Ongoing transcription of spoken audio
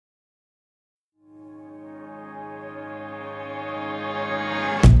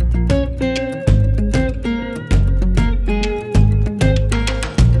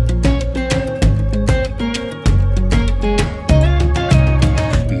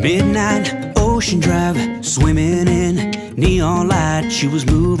Midnight ocean drive, swimming in neon light. She was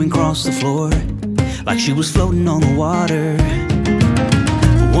moving across the floor like she was floating on the water.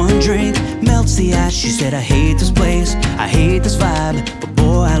 One drink melts the ice. She said, I hate this place, I hate this vibe, but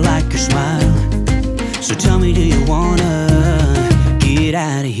boy, I like your smile. So tell me, do you wanna get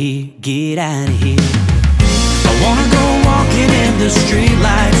out of here, get out of here? I wanna go walking in the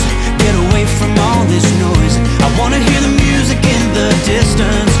streetlights, get away from all this noise. I wanna hear the music in the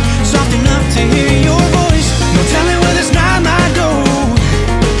distance, soft enough to hear your voice. No telling where this night might go,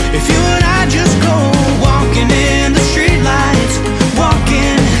 if you and I just go walking in the streetlights.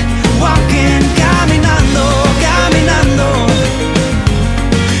 Walking, walking, caminando, caminando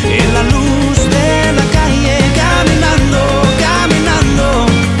en la luz de la calle. Caminando, caminando.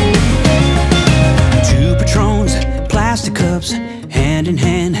 Two Patrons, plastic cups, hand in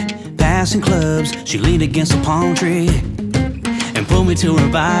hand, passing clubs. She leaned against a palm tree and pulled me to her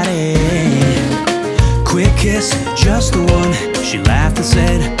body. Quick kiss, just the one. She laughed and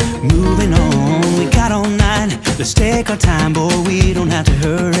said, moving on. We got all night, let's take our time, boy, we don't have to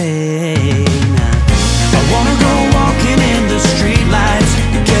hurry. I wanna go walking in the streetlights,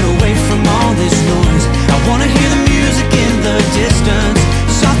 get away from all this noise. I wanna hear the music in the distance,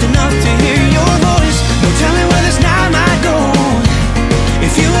 soft enough to hear your voice. No telling where this night might go,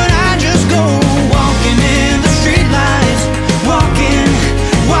 if you and I just go walking in the streetlights. Walking,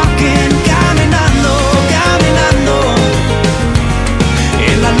 walking, caminando, caminando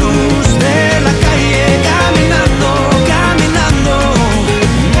en la luz de la calle. Caminando, caminando,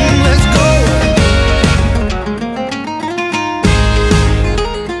 let's go.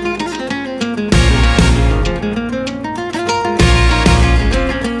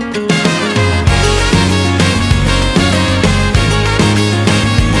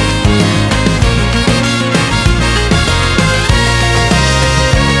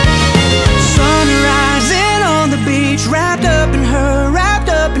 Sun rising on the beach, wrapped up in her, wrapped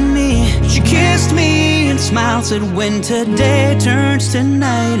up in me. She kissed me and smiled, said when today turns to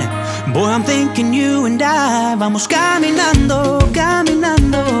night, boy, I'm thinking you and I vamos caminando,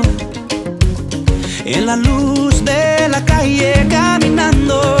 caminando en la luz de la calle.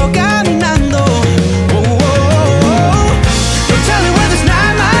 Caminando, caminando.